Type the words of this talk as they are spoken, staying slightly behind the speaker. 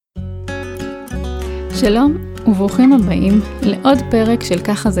שלום וברוכים הבאים לעוד פרק של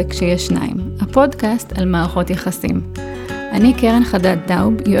ככה זה כשיש שניים, הפודקאסט על מערכות יחסים. אני קרן חדד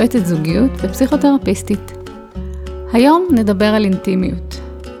דאוב, יועצת זוגיות ופסיכותרפיסטית. היום נדבר על אינטימיות.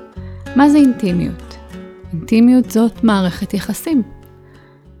 מה זה אינטימיות? אינטימיות זאת מערכת יחסים.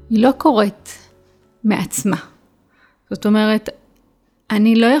 היא לא קורית מעצמה. זאת אומרת,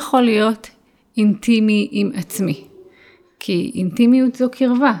 אני לא יכול להיות אינטימי עם עצמי, כי אינטימיות זו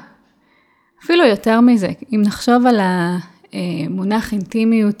קרבה. אפילו יותר מזה, אם נחשוב על המונח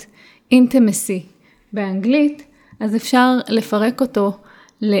אינטימיות, intimacy באנגלית, אז אפשר לפרק אותו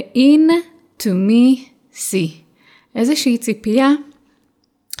ל-in to me see. איזושהי ציפייה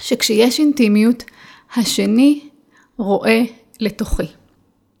שכשיש אינטימיות, השני רואה לתוכי.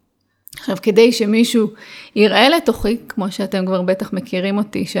 עכשיו, כדי שמישהו יראה לתוכי, כמו שאתם כבר בטח מכירים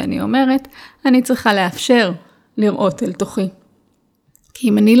אותי שאני אומרת, אני צריכה לאפשר לראות אל תוכי. כי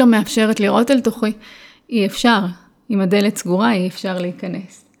אם אני לא מאפשרת לראות אל תוכי, אי אפשר. אם הדלת סגורה, אי אפשר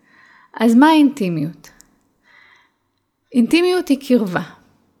להיכנס. אז מה האינטימיות? אינטימיות היא קרבה.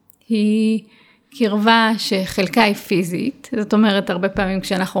 היא קרבה שחלקה היא פיזית. זאת אומרת, הרבה פעמים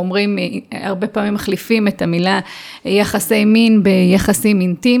כשאנחנו אומרים, הרבה פעמים מחליפים את המילה יחסי מין ביחסים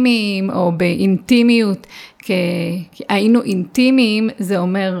אינטימיים, או באינטימיות, היינו אינטימיים, זה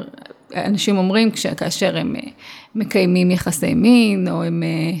אומר, אנשים אומרים כאשר הם מקיימים יחסי מין, או הם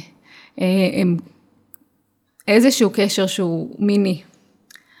איזשהו קשר שהוא מיני.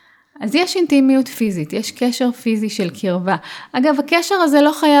 אז יש אינטימיות פיזית, יש קשר פיזי של קרבה. אגב, הקשר הזה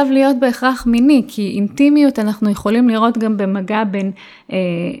לא חייב להיות בהכרח מיני, כי אינטימיות אנחנו יכולים לראות גם במגע בין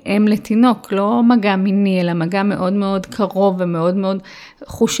אם לתינוק, לא מגע מיני, אלא מגע מאוד מאוד קרוב ומאוד מאוד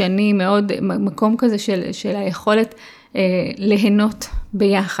חושני, מאוד מקום כזה של היכולת ליהנות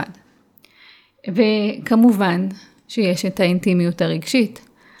ביחד. וכמובן שיש את האינטימיות הרגשית,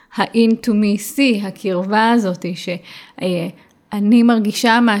 ה-in to me see, הקרבה הזאת שאני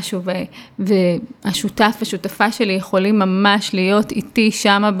מרגישה משהו והשותף ושותפה שלי יכולים ממש להיות איתי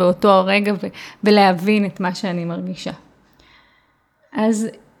שמה באותו הרגע ולהבין את מה שאני מרגישה. אז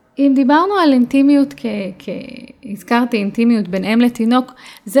אם דיברנו על אינטימיות, הזכרתי אינטימיות בין אם לתינוק,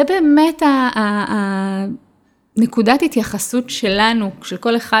 זה באמת נקודת התייחסות שלנו, של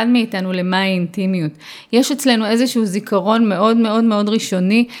כל אחד מאיתנו למה האינטימיות. יש אצלנו איזשהו זיכרון מאוד מאוד מאוד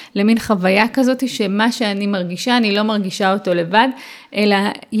ראשוני, למין חוויה כזאת שמה שאני מרגישה, אני לא מרגישה אותו לבד, אלא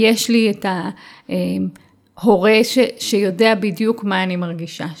יש לי את ההורה שיודע בדיוק מה אני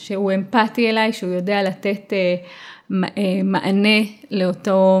מרגישה, שהוא אמפתי אליי, שהוא יודע לתת מענה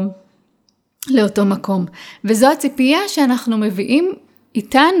לאותו מקום. וזו הציפייה שאנחנו מביאים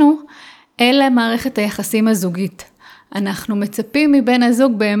איתנו, אלה מערכת היחסים הזוגית. אנחנו מצפים מבן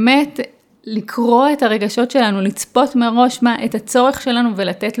הזוג באמת לקרוא את הרגשות שלנו, לצפות מראש את הצורך שלנו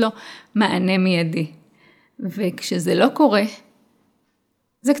ולתת לו מענה מיידי. וכשזה לא קורה,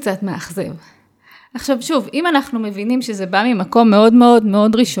 זה קצת מאכזב. עכשיו שוב, אם אנחנו מבינים שזה בא ממקום מאוד מאוד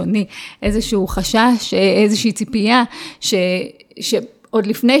מאוד ראשוני, איזשהו חשש, איזושהי ציפייה, שעוד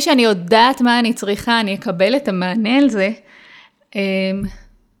לפני שאני יודעת מה אני צריכה, אני אקבל את המענה על זה,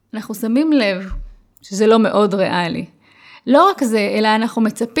 אנחנו שמים לב שזה לא מאוד ריאלי. לא רק זה, אלא אנחנו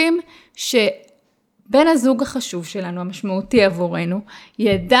מצפים שבן הזוג החשוב שלנו, המשמעותי עבורנו,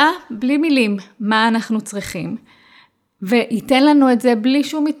 ידע בלי מילים מה אנחנו צריכים, וייתן לנו את זה בלי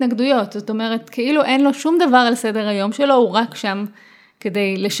שום התנגדויות. זאת אומרת, כאילו אין לו שום דבר על סדר היום שלו, הוא רק שם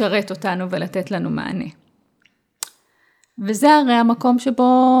כדי לשרת אותנו ולתת לנו מענה. וזה הרי המקום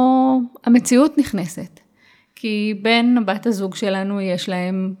שבו המציאות נכנסת. כי בין בת הזוג שלנו יש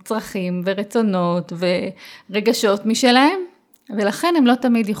להם צרכים ורצונות ורגשות משלהם, ולכן הם לא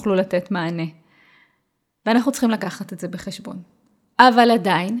תמיד יוכלו לתת מענה. ואנחנו צריכים לקחת את זה בחשבון. אבל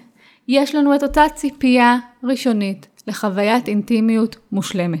עדיין, יש לנו את אותה ציפייה ראשונית לחוויית אינטימיות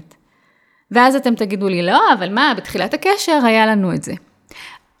מושלמת. ואז אתם תגידו לי, לא, אבל מה, בתחילת הקשר היה לנו את זה.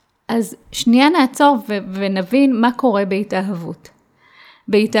 אז שנייה נעצור ונבין מה קורה בהתאהבות.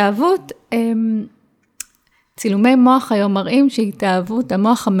 בהתאהבות, צילומי מוח היום מראים שהתאהבות,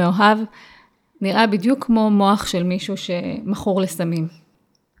 המוח המאוהב, נראה בדיוק כמו מוח של מישהו שמכור לסמים.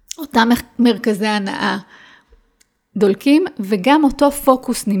 אותם מרכזי הנאה דולקים, וגם אותו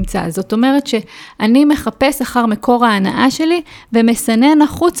פוקוס נמצא. זאת אומרת שאני מחפש אחר מקור ההנאה שלי, ומסנן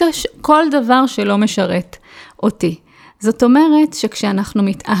החוצה כל דבר שלא משרת אותי. זאת אומרת שכשאנחנו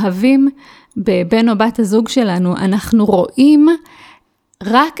מתאהבים בבן או בת הזוג שלנו, אנחנו רואים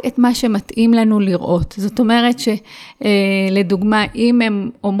רק את מה שמתאים לנו לראות. זאת אומרת שלדוגמה, אם הם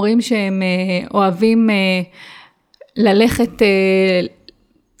אומרים שהם אוהבים ללכת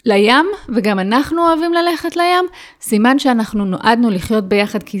לים, וגם אנחנו אוהבים ללכת לים, סימן שאנחנו נועדנו לחיות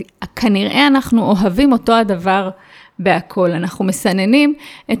ביחד, כי כנראה אנחנו אוהבים אותו הדבר בהכל. אנחנו מסננים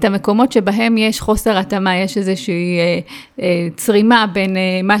את המקומות שבהם יש חוסר התאמה, יש איזושהי צרימה בין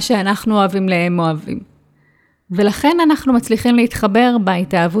מה שאנחנו אוהבים להם אוהבים. ולכן אנחנו מצליחים להתחבר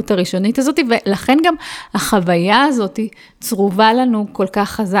בהתאהבות הראשונית הזאת, ולכן גם החוויה הזאת צרובה לנו כל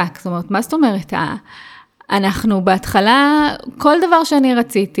כך חזק. זאת אומרת, מה זאת אומרת? אנחנו בהתחלה, כל דבר שאני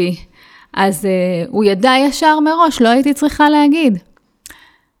רציתי, אז הוא ידע ישר מראש, לא הייתי צריכה להגיד.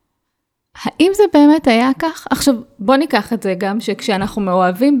 האם זה באמת היה כך? עכשיו, בוא ניקח את זה גם, שכשאנחנו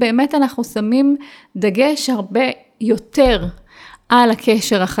מאוהבים, באמת אנחנו שמים דגש הרבה יותר על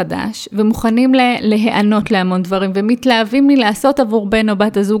הקשר החדש, ומוכנים להיענות להמון דברים, ומתלהבים מלעשות עבור בן או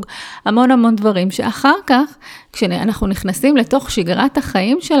בת הזוג המון דברים, שאחר כך, כשאנחנו נכנסים לתוך שגרת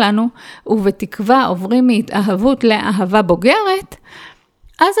החיים שלנו, ובתקווה עוברים מהתאהבות לאהבה בוגרת,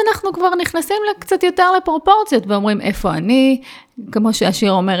 אז אנחנו כבר נכנסים קצת יותר לפרופורציות, ואומרים איפה אני, כמו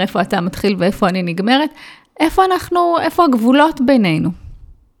שהשיר אומר, איפה אתה מתחיל ואיפה אני נגמרת, איפה הגבולות בינינו.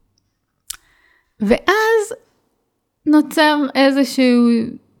 ואז נוצר איזושהי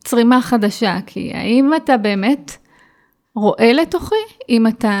צרימה חדשה, כי האם אתה באמת רואה לתוכי? אם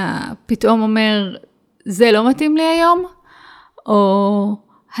אתה פתאום אומר, זה לא מתאים לי היום? או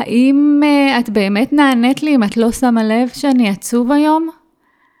האם את באמת נענית לי אם את לא שמה לב שאני עצוב היום?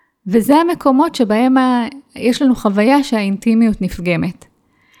 וזה המקומות שבהם יש לנו חוויה שהאינטימיות נפגמת.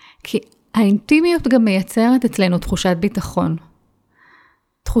 כי האינטימיות גם מייצרת אצלנו תחושת ביטחון.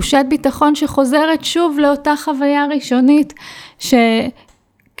 תחושת ביטחון שחוזרת שוב לאותה חוויה ראשונית,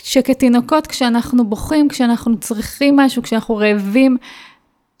 שכתינוקות כשאנחנו בוכים, כשאנחנו צריכים משהו, כשאנחנו רעבים,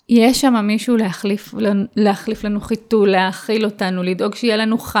 יש שם מישהו להחליף לנו חיתול, להאכיל אותנו, לדאוג שיהיה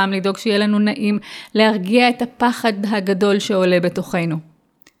לנו חם, לדאוג שיהיה לנו נעים, להרגיע את הפחד הגדול שעולה בתוכנו.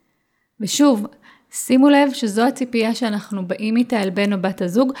 ושוב, שימו לב שזו הציפייה שאנחנו באים איתה אל בן או בת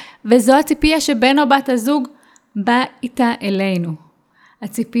הזוג, וזו הציפייה שבן או בת הזוג בא איתה אלינו.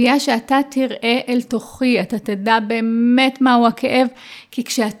 הציפייה שאתה תראה אל תוכי, אתה תדע באמת מהו הכאב, כי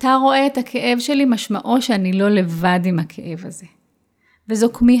כשאתה רואה את הכאב שלי, משמעו שאני לא לבד עם הכאב הזה.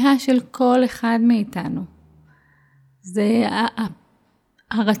 וזו כמיהה של כל אחד מאיתנו. זה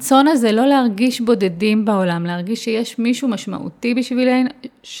הרצון הזה לא להרגיש בודדים בעולם, להרגיש שיש מישהו משמעותי בשבילנו,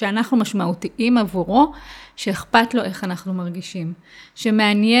 שאנחנו משמעותיים עבורו, שאכפת לו איך אנחנו מרגישים,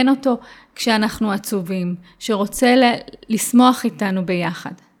 שמעניין אותו כשאנחנו עצובים, שרוצה לשמוח איתנו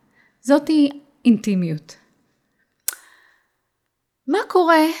ביחד. זאת היא אינטימיות. מה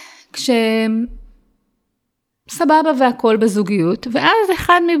קורה כשסבבה והכל בזוגיות, ואז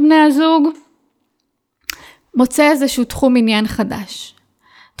אחד מבני הזוג מוצא איזשהו תחום עניין חדש.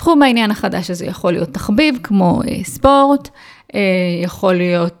 תחום העניין החדש הזה יכול להיות תחביב, כמו ספורט, יכול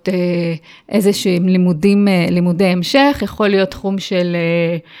להיות איזשהם לימודי המשך, יכול להיות תחום של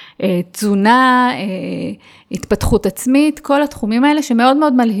תזונה, התפתחות עצמית, כל התחומים האלה שמאוד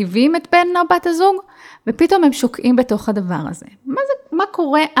מאוד מלהיבים את בן או בת הזוג, ופתאום הם שוקעים בתוך הדבר הזה. מה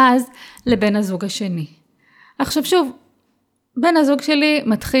קורה אז לבן הזוג השני? עכשיו שוב, בן הזוג שלי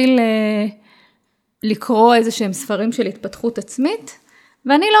מתחיל לקרוא איזשהם ספרים של התפתחות עצמית,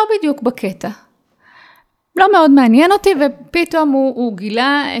 ואני לא בדיוק בקטע. לא מאוד מעניין אותי, ופתאום הוא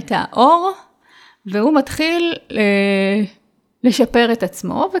גילה את האור, והוא מתחיל לשפר את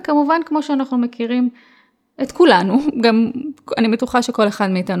עצמו, וכמובן כמו שאנחנו מכירים את כולנו, גם אני בטוחה שכל אחד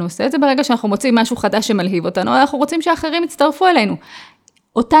מאיתנו עושה את זה, ברגע שאנחנו מוצאים משהו חדש שמלהיב אותנו, אנחנו רוצים שאחרים יצטרפו אלינו.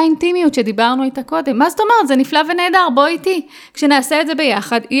 אותה אינטימיות שדיברנו איתה קודם, מה זאת אומרת? זה נפלא ונהדר, בוא איתי. כשנעשה את זה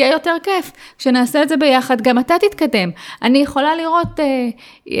ביחד, יהיה יותר כיף. כשנעשה את זה ביחד, גם אתה תתקדם. אני יכולה לראות,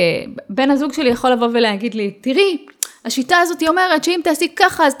 בן הזוג שלי יכול לבוא ולהגיד לי, תראי, השיטה הזאת אומרת שאם תעשי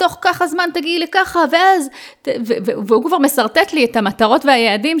ככה, אז תוך ככה זמן תגיעי לככה, ואז, והוא כבר מסרטט לי את המטרות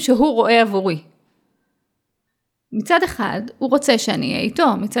והיעדים שהוא רואה עבורי. מצד אחד, הוא רוצה שאני אהיה איתו,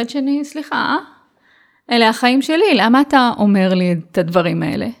 מצד שני, סליחה, אלה החיים שלי, למה אתה אומר לי את הדברים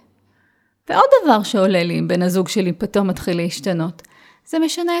האלה? ועוד דבר שעולה לי, אם בן הזוג שלי פתאום מתחיל להשתנות, זה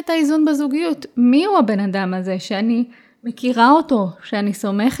משנה את האיזון בזוגיות. מי הוא הבן אדם הזה שאני מכירה אותו, שאני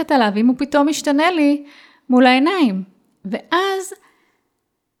סומכת עליו, אם הוא פתאום משתנה לי מול העיניים? ואז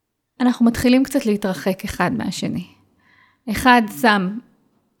אנחנו מתחילים קצת להתרחק אחד מהשני. אחד שם,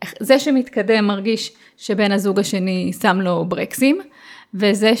 זה שמתקדם מרגיש שבן הזוג השני שם לו ברקסים,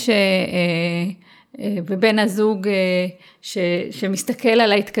 וזה ובן הזוג שמסתכל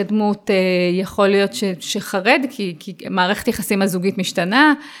על ההתקדמות יכול להיות שחרד, כי מערכת יחסים הזוגית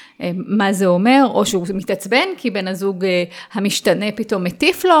משתנה, מה זה אומר, או שהוא מתעצבן, כי בן הזוג המשתנה פתאום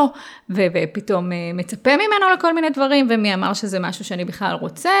מטיף לו, ופתאום מצפה ממנו לכל מיני דברים, ומי אמר שזה משהו שאני בכלל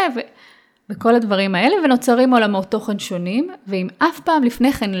רוצה, וכל הדברים האלה, ונוצרים עולמות תוכן שונים, ואם אף פעם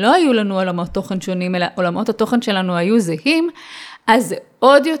לפני כן לא היו לנו עולמות תוכן שונים, אלא עולמות התוכן שלנו היו זהים, אז זה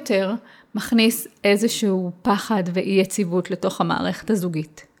עוד יותר מכניס איזשהו פחד ואי יציבות לתוך המערכת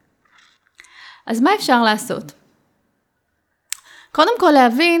הזוגית. אז מה אפשר לעשות? קודם כל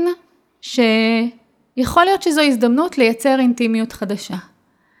להבין שיכול להיות שזו הזדמנות לייצר אינטימיות חדשה.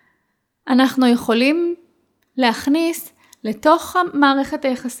 אנחנו יכולים להכניס לתוך מערכת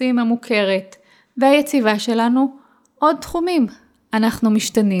היחסים המוכרת והיציבה שלנו עוד תחומים. אנחנו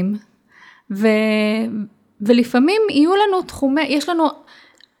משתנים, ולפעמים יהיו לנו יש לנו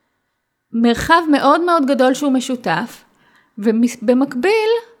מרחב מאוד מאוד גדול שהוא משותף,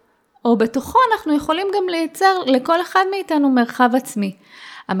 ובמקביל או בתוכו אנחנו יכולים גם לייצר לכל אחד מאיתנו מרחב עצמי.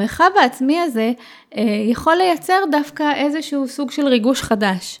 המרחב העצמי הזה יכול לייצר דווקא איזשהו סוג של ריגוש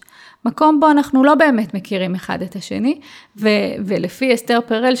חדש. מקום בו אנחנו לא באמת מכירים אחד את השני, ולפי אסתר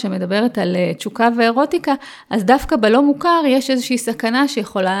פרל שמדברת על תשוקה ואירוטיקה, אז דווקא בלא מוכר יש איזושהי סכנה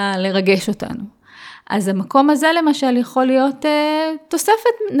שיכולה לרגש אותנו. אז המקום הזה למשל יכול להיות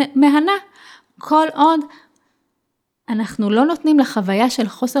תוספת מהנה, כל עוד אנחנו לא נותנים לחוויה של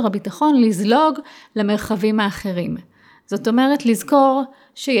חוסר הביטחון לזלוג למרחבים האחרים. זאת אומרת, לזכור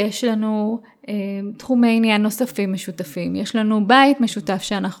שיש לנו תחומי עניין נוספים משותפים, יש לנו בית משותף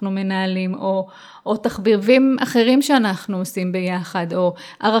שאנחנו מנהלים, או תחביבים אחרים שאנחנו עושים ביחד, או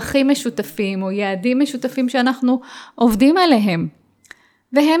ערכים משותפים, או יעדים משותפים שאנחנו עובדים עליהם.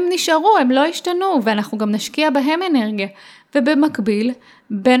 והם נשארו, הם לא השתנו, ואנחנו גם נשקיע בהם אנרגיה. ובמקביל,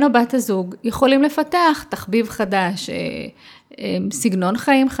 בן או בת הזוג יכולים לפתח תחביב חדש, סגנון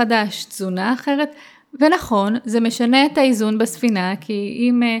חיים חדש, תזונה אחרת, ונכון, זה משנה את האיזון בספינה, כי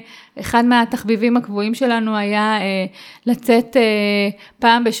אם אחד מהתחביבים הקבועים שלנו היה לצאת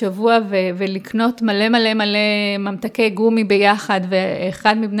פעם בשבוע ולקנות מלא מלא מלא ממתקי גומי ביחד,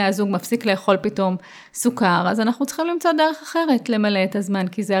 ואחד מבני הזוג מפסיק לאכול פתאום סוכר, אז אנחנו צריכים למצוא דרך אחרת למלא את הזמן,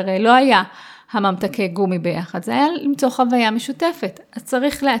 כי זה הרי לא היה הממתקי גומי ביחד, זה היה למצוא חוויה משותפת, אז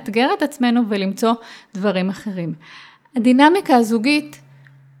צריך לאתגר את עצמנו ולמצוא דברים אחרים. הדינמיקה הזוגית,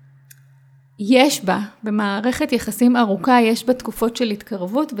 יש בה, במערכת יחסים ארוכה, יש בה תקופות של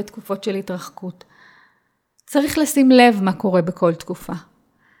התקרבות ותקופות של התרחקות. צריך לשים לב מה קורה בכל תקופה.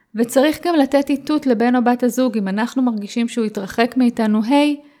 וצריך גם לתת איתות לבן או בת הזוג, אם אנחנו מרגישים שהוא יתרחק מאיתנו,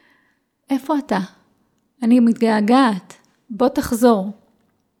 היי, איפה אתה? אני מתגעגעת, בוא תחזור.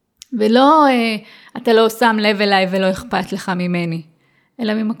 ולא, אתה לא שם לב אליי ולא אכפת לך ממני.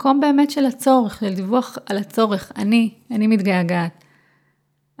 אלא ממקום באמת של הצורך, של דיווח על הצורך, אני מתגעגעת.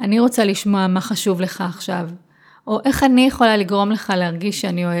 אני רוצה לשמוע מה חשוב לך עכשיו, או איך אני יכולה לגרום לך להרגיש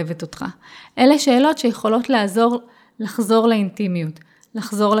שאני אוהבת אותך. אלה שאלות שיכולות לעזור לחזור לאינטימיות,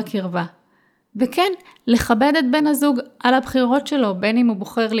 לחזור לקרבה. וכן, לכבד את בן הזוג על הבחירות שלו, בין אם הוא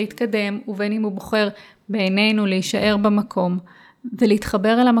בוחר להתקדם, ובין אם הוא בוחר בעינינו להישאר במקום,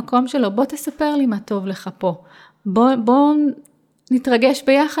 ולהתחבר אל המקום שלו. בוא תספר לי מה טוב לך פה. בוא נתרגש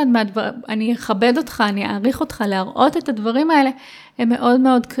ביחד אני אכבד אותך, אני אעריך אותך, להראות את הדברים האלה, הם מאוד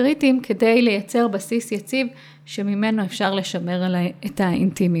מאוד קריטיים כדי לייצר בסיס יציב שממנו אפשר לשמר את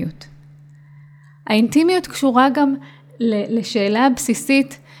האינטימיות. האינטימיות קשורה גם לשאלה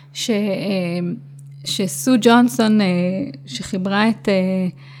הבסיסית שסו ג'ונסון, שחיברה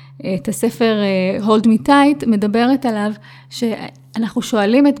את הספר Hold Me Tight, מדברת עליו, שאנחנו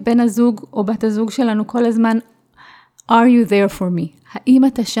שואלים את בן הזוג או בת הזוג שלנו כל הזמן, Are you there for me? האם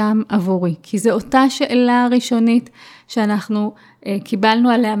אתה שם עבורי? כי זו אותה שאלה הראשונית שאנחנו קיבלנו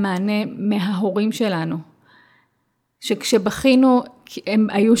עליה מענה מההורים שלנו. שכשבכינו, הם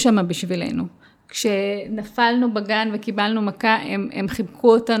היו שם בשבילנו. כשנפלנו בגן וקיבלנו מכה, הם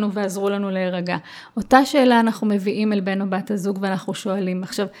חיבקו אותנו ועזרו לנו להירגע. אותה שאלה אנחנו מביאים אל בן או בת הזוג ואנחנו שואלים.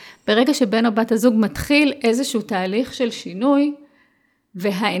 עכשיו, ברגע שבן או בת הזוג מתחיל איזשהו תהליך של שינוי,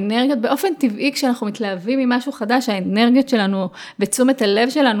 והאנרגיות, באופן טבעי כשאנחנו מתלהבים ממשהו חדש, האנרגיות שלנו ותשומת הלב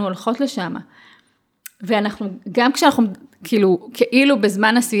שלנו הולכות לשם. ואנחנו, גם כשאנחנו כאילו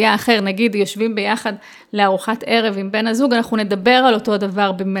בזמן עשייה אחר, נגיד יושבים ביחד לארוחת ערב עם בן הזוג, אנחנו נדבר על אותו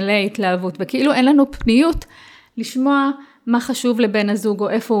דבר במלא התלהבות, וכאילו אין לנו פניות לשמוע מה חשוב לבן הזוג או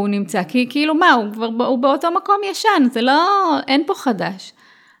איפה הוא נמצא, כי כאילו מה, הוא באותו מקום ישן, זה לא, אין פה חדש.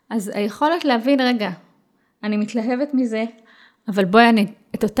 אז היכולת להבין, רגע, אני מתלהבת מזה, אבל בואי אני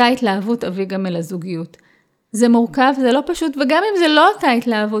את אותה התלהבות אביא גם אל הזוגיות. זה מורכב, זה לא פשוט, וגם אם זה לא אותה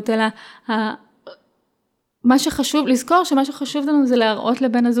התלהבות, אלא מה שחשוב, לזכור שמה שחשוב לנו זה להראות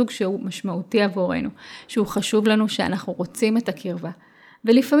לבן הזוג שהוא משמעותי עבורנו, שהוא חשוב לנו שאנחנו רוצים את הקרבה.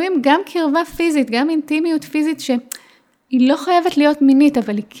 ולפעמים גם קרבה פיזית, גם אינטימיות פיזית שהיא לא חייבת להיות מינית,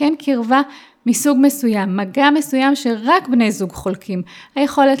 אבל היא כן קרבה מסוג מסוים, מגע מסוים שרק בני זוג חולקים.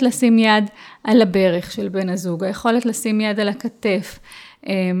 היכולת לשים יד על הברך של בן הזוג, היכולת לשים יד על הכתף.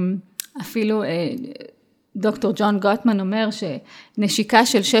 אפילו דוקטור ג'ון גוטמן אומר שנשיקה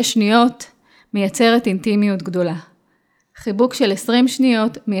של 6 שניות מייצרת אינטימיות גדולה. חיבוק של 20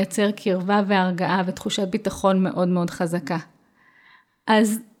 שניות מייצר קרבה והרגעה ותחושת ביטחון מאוד מאוד חזקה.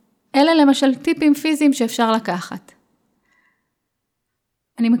 אז אלה למשל טיפים פיזיים שאפשר לקחת.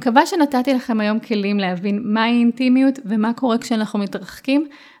 אני מקווה שנתתי לכם היום כלים להבין מהי אינטימיות ומה קורה כשאנחנו מתרחקים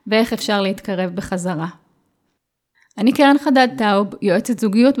ואיך אפשר להתקרב בחזרה. אני קרן חדד טאוב, יועצת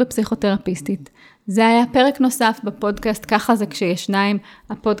זוגיות ופסיכותרפיסטית. זה היה פרק נוסף בפודקאסט ככה זה כשיש שניים,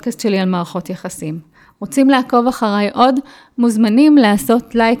 הפודקאסט שלי על מערכות יחסים. רוצים לעקוב אחריי עוד? מוזמנים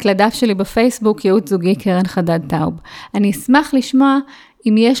לעשות לייק לדף שלי בפייסבוק, ייעוץ זוגי קרן חדד טאוב. אני אשמח לשמוע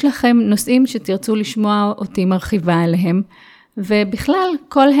אם יש לכם נושאים שתרצו לשמוע אותי מרחיבה עליהם, ובכלל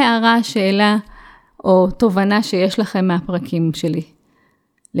כל הערה, שאלה או תובנה שיש לכם מהפרקים שלי.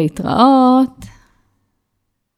 להתראות.